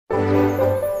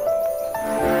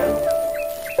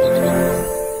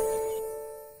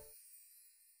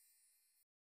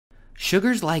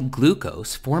Sugars like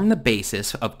glucose form the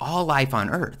basis of all life on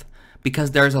Earth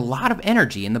because there's a lot of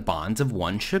energy in the bonds of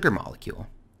one sugar molecule.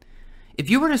 If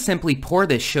you were to simply pour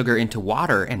this sugar into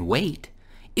water and wait,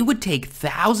 it would take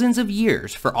thousands of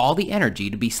years for all the energy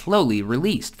to be slowly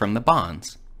released from the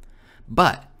bonds.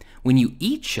 But when you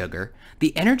eat sugar,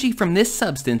 the energy from this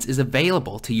substance is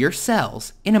available to your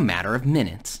cells in a matter of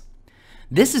minutes.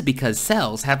 This is because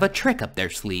cells have a trick up their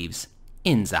sleeves: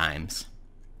 enzymes.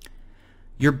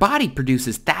 Your body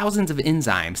produces thousands of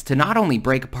enzymes to not only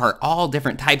break apart all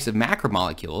different types of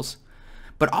macromolecules,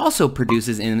 but also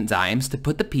produces enzymes to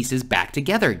put the pieces back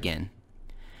together again.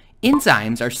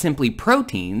 Enzymes are simply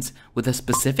proteins with a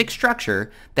specific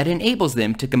structure that enables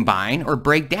them to combine or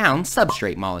break down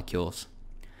substrate molecules.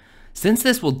 Since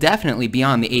this will definitely be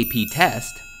on the AP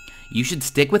test, you should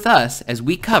stick with us as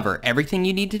we cover everything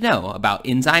you need to know about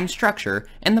enzyme structure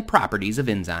and the properties of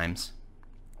enzymes.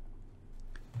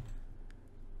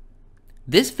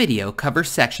 This video covers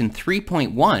section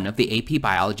 3.1 of the AP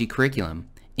Biology curriculum,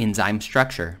 Enzyme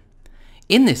Structure.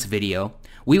 In this video,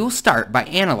 we will start by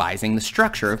analyzing the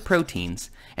structure of proteins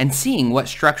and seeing what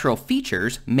structural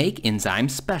features make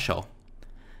enzymes special.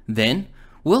 Then,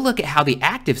 we'll look at how the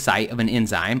active site of an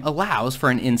enzyme allows for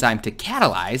an enzyme to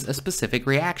catalyze a specific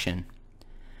reaction.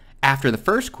 After the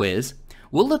first quiz,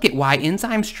 we'll look at why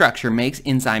enzyme structure makes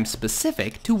enzymes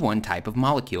specific to one type of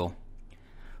molecule.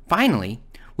 Finally,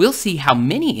 we'll see how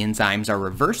many enzymes are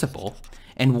reversible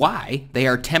and why they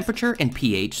are temperature and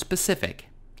pH specific.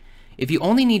 If you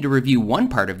only need to review one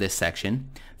part of this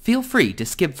section, feel free to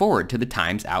skip forward to the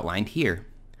times outlined here.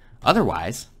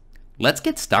 Otherwise, let's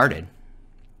get started.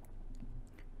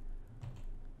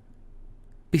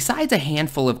 Besides a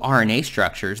handful of RNA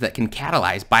structures that can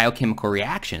catalyze biochemical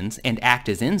reactions and act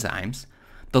as enzymes,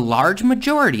 the large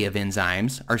majority of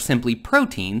enzymes are simply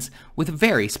proteins with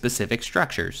very specific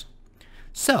structures.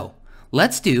 So,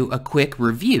 let's do a quick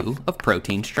review of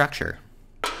protein structure.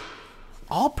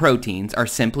 All proteins are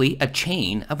simply a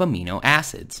chain of amino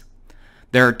acids.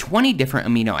 There are 20 different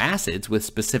amino acids with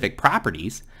specific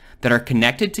properties that are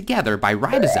connected together by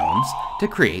ribosomes to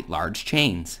create large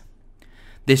chains.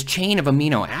 This chain of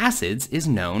amino acids is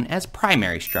known as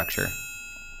primary structure.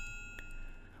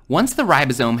 Once the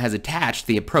ribosome has attached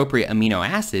the appropriate amino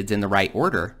acids in the right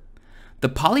order, the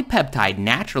polypeptide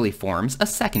naturally forms a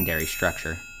secondary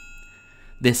structure.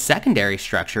 This secondary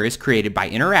structure is created by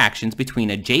interactions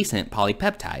between adjacent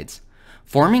polypeptides,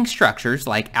 forming structures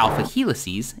like alpha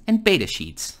helices and beta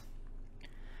sheets.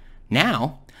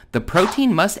 Now, the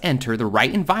protein must enter the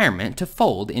right environment to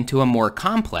fold into a more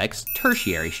complex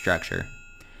tertiary structure.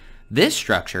 This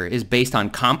structure is based on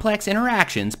complex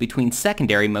interactions between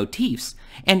secondary motifs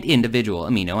and individual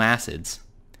amino acids.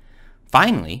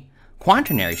 Finally,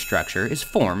 quaternary structure is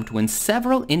formed when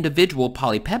several individual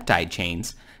polypeptide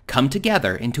chains come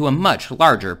together into a much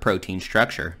larger protein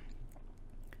structure.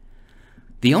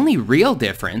 The only real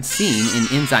difference seen in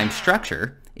enzyme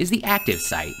structure is the active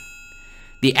site.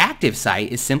 The active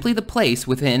site is simply the place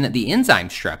within the enzyme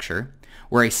structure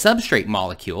where a substrate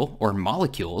molecule or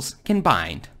molecules can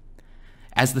bind.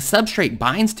 As the substrate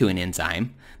binds to an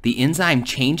enzyme, the enzyme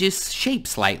changes shape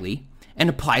slightly and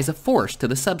applies a force to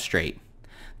the substrate.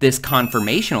 This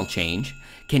conformational change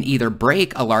can either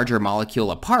break a larger molecule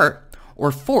apart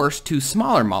or force two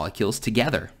smaller molecules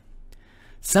together.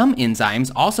 Some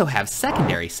enzymes also have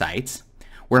secondary sites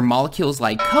where molecules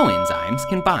like coenzymes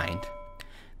can bind.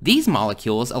 These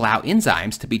molecules allow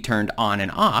enzymes to be turned on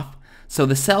and off so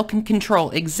the cell can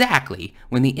control exactly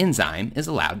when the enzyme is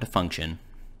allowed to function.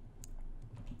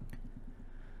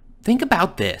 Think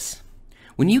about this.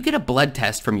 When you get a blood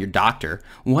test from your doctor,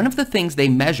 one of the things they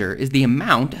measure is the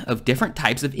amount of different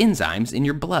types of enzymes in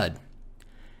your blood.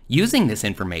 Using this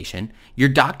information, your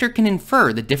doctor can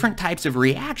infer the different types of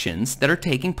reactions that are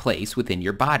taking place within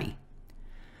your body.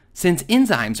 Since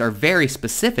enzymes are very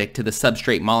specific to the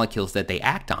substrate molecules that they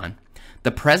act on,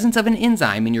 the presence of an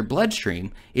enzyme in your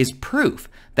bloodstream is proof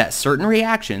that certain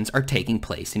reactions are taking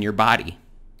place in your body.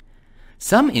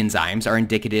 Some enzymes are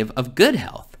indicative of good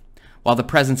health, while the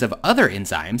presence of other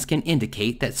enzymes can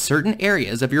indicate that certain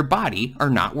areas of your body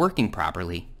are not working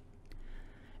properly.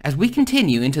 As we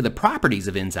continue into the properties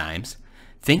of enzymes,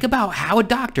 think about how a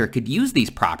doctor could use these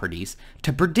properties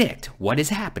to predict what is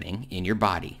happening in your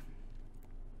body.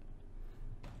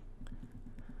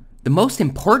 The most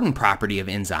important property of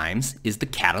enzymes is the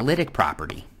catalytic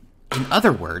property. In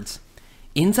other words,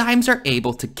 enzymes are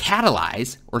able to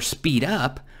catalyze or speed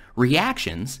up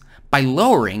reactions by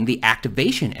lowering the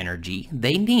activation energy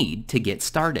they need to get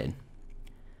started.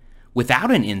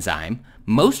 Without an enzyme,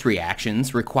 most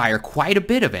reactions require quite a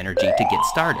bit of energy to get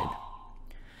started.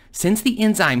 Since the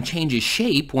enzyme changes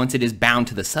shape once it is bound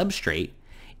to the substrate,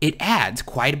 it adds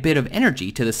quite a bit of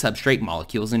energy to the substrate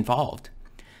molecules involved.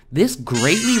 This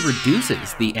greatly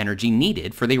reduces the energy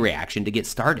needed for the reaction to get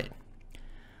started.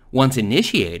 Once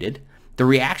initiated, the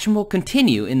reaction will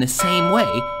continue in the same way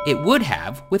it would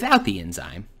have without the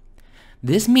enzyme.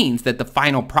 This means that the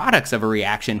final products of a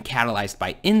reaction catalyzed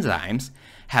by enzymes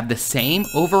have the same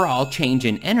overall change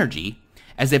in energy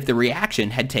as if the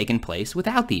reaction had taken place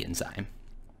without the enzyme.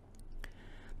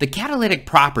 The catalytic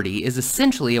property is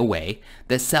essentially a way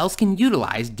that cells can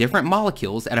utilize different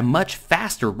molecules at a much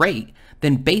faster rate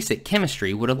than basic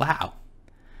chemistry would allow.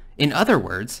 In other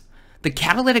words, the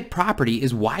catalytic property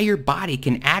is why your body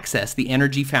can access the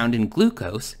energy found in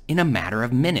glucose in a matter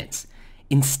of minutes,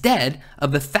 instead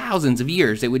of the thousands of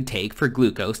years it would take for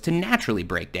glucose to naturally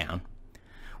break down.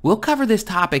 We'll cover this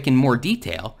topic in more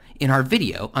detail in our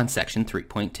video on section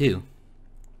 3.2.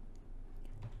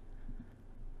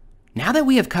 Now that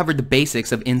we have covered the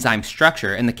basics of enzyme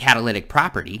structure and the catalytic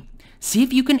property, see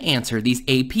if you can answer these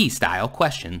AP-style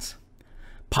questions.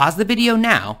 Pause the video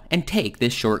now and take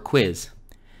this short quiz.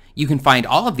 You can find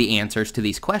all of the answers to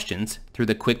these questions through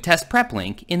the quick test prep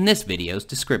link in this video's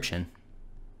description.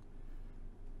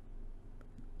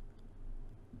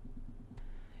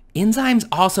 Enzymes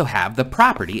also have the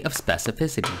property of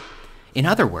specificity. In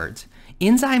other words,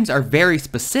 enzymes are very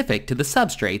specific to the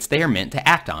substrates they are meant to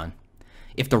act on.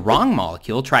 If the wrong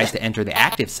molecule tries to enter the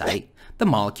active site, the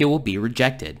molecule will be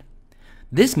rejected.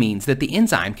 This means that the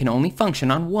enzyme can only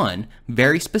function on one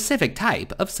very specific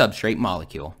type of substrate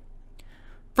molecule.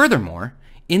 Furthermore,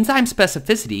 enzyme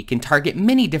specificity can target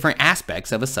many different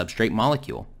aspects of a substrate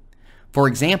molecule. For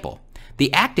example,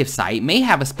 the active site may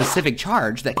have a specific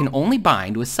charge that can only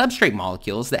bind with substrate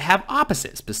molecules that have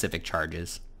opposite specific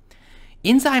charges.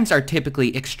 Enzymes are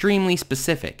typically extremely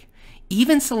specific,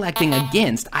 even selecting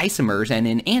against isomers and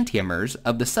enantiomers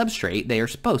of the substrate they are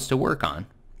supposed to work on.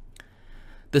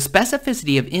 The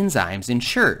specificity of enzymes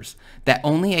ensures that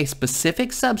only a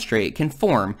specific substrate can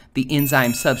form the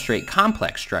enzyme-substrate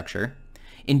complex structure,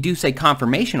 induce a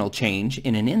conformational change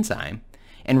in an enzyme,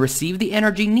 and receive the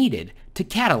energy needed to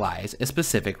catalyze a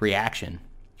specific reaction.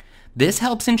 This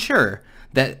helps ensure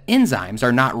that enzymes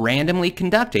are not randomly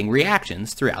conducting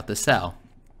reactions throughout the cell.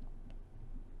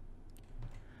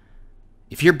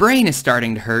 If your brain is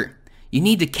starting to hurt, you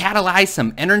need to catalyze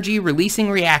some energy-releasing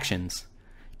reactions.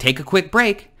 Take a quick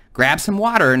break, grab some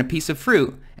water and a piece of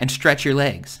fruit, and stretch your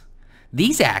legs.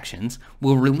 These actions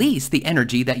will release the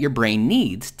energy that your brain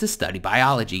needs to study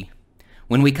biology.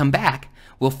 When we come back,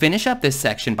 we'll finish up this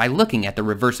section by looking at the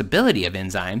reversibility of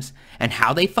enzymes and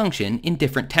how they function in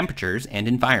different temperatures and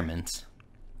environments.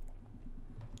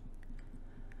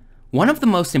 One of the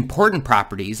most important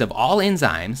properties of all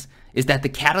enzymes is that the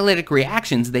catalytic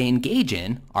reactions they engage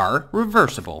in are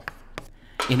reversible.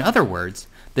 In other words,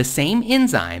 the same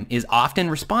enzyme is often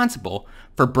responsible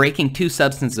for breaking two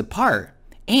substances apart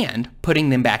and putting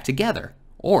them back together,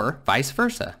 or vice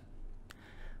versa.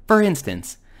 For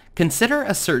instance, consider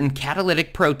a certain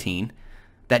catalytic protein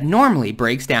that normally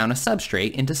breaks down a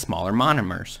substrate into smaller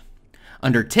monomers.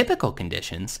 Under typical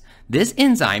conditions, this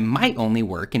enzyme might only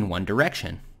work in one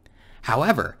direction.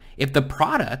 However, if the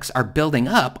products are building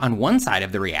up on one side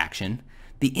of the reaction,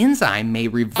 the enzyme may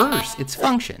reverse its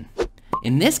function.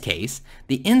 In this case,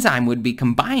 the enzyme would be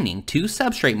combining two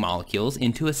substrate molecules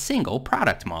into a single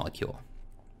product molecule.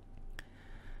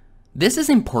 This is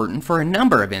important for a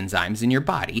number of enzymes in your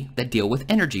body that deal with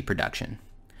energy production.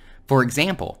 For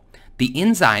example, the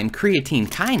enzyme creatine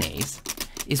kinase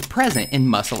is present in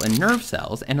muscle and nerve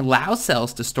cells and allows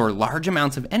cells to store large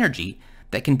amounts of energy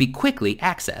that can be quickly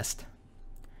accessed.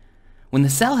 When the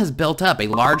cell has built up a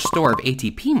large store of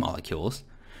ATP molecules,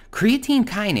 creatine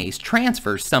kinase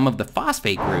transfers some of the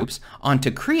phosphate groups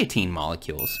onto creatine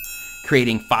molecules,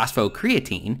 creating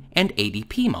phosphocreatine and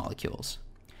ADP molecules.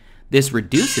 This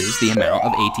reduces the amount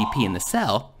of ATP in the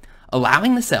cell,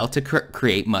 allowing the cell to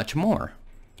create much more.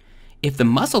 If the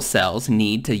muscle cells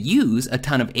need to use a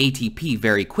ton of ATP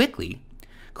very quickly,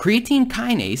 creatine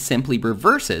kinase simply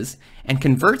reverses and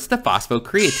converts the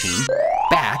phosphocreatine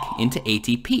back into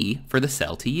ATP for the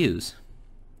cell to use.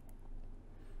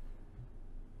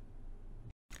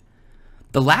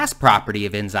 The last property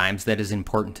of enzymes that is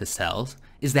important to cells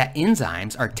is that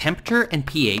enzymes are temperature and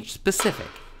pH specific.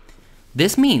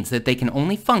 This means that they can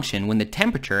only function when the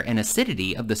temperature and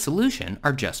acidity of the solution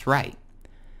are just right.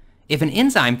 If an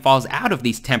enzyme falls out of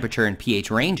these temperature and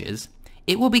pH ranges,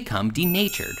 it will become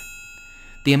denatured.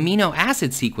 The amino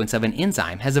acid sequence of an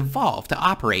enzyme has evolved to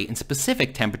operate in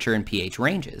specific temperature and pH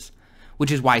ranges,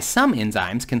 which is why some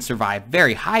enzymes can survive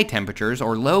very high temperatures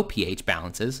or low pH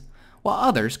balances, while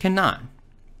others cannot.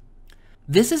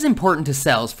 This is important to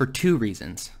cells for two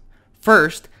reasons.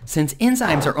 First, since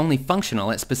enzymes are only functional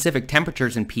at specific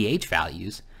temperatures and pH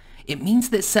values, it means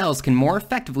that cells can more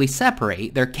effectively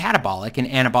separate their catabolic and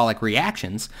anabolic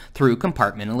reactions through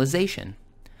compartmentalization.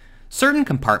 Certain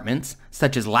compartments,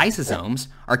 such as lysosomes,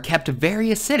 are kept very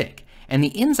acidic, and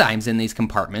the enzymes in these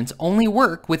compartments only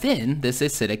work within this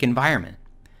acidic environment.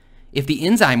 If the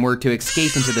enzyme were to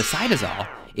escape into the cytosol,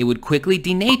 it would quickly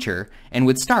denature and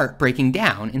would start breaking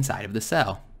down inside of the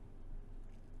cell.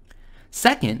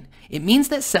 Second, it means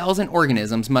that cells and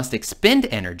organisms must expend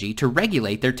energy to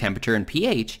regulate their temperature and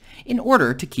pH in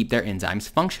order to keep their enzymes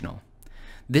functional.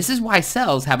 This is why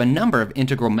cells have a number of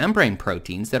integral membrane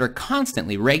proteins that are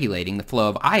constantly regulating the flow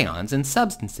of ions and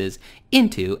substances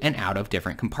into and out of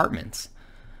different compartments.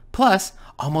 Plus,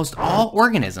 almost all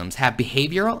organisms have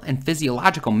behavioral and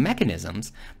physiological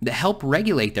mechanisms that help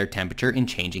regulate their temperature in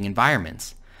changing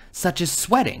environments, such as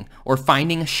sweating or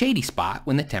finding a shady spot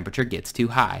when the temperature gets too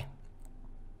high.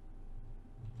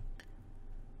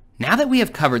 Now that we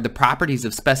have covered the properties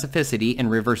of specificity and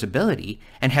reversibility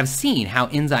and have seen how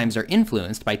enzymes are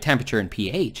influenced by temperature and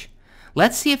pH,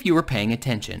 let's see if you were paying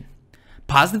attention.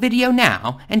 Pause the video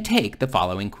now and take the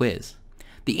following quiz.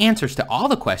 The answers to all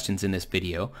the questions in this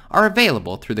video are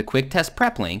available through the quick test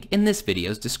prep link in this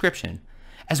video's description,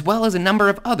 as well as a number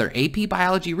of other AP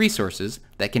Biology resources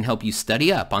that can help you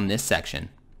study up on this section.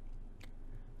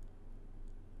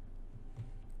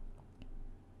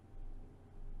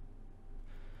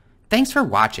 Thanks for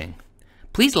watching.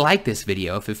 Please like this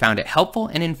video if you found it helpful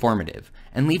and informative,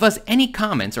 and leave us any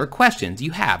comments or questions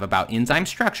you have about enzyme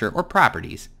structure or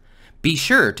properties. Be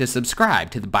sure to subscribe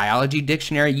to the Biology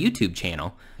Dictionary YouTube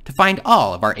channel to find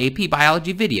all of our AP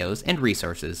Biology videos and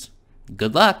resources.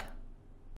 Good luck!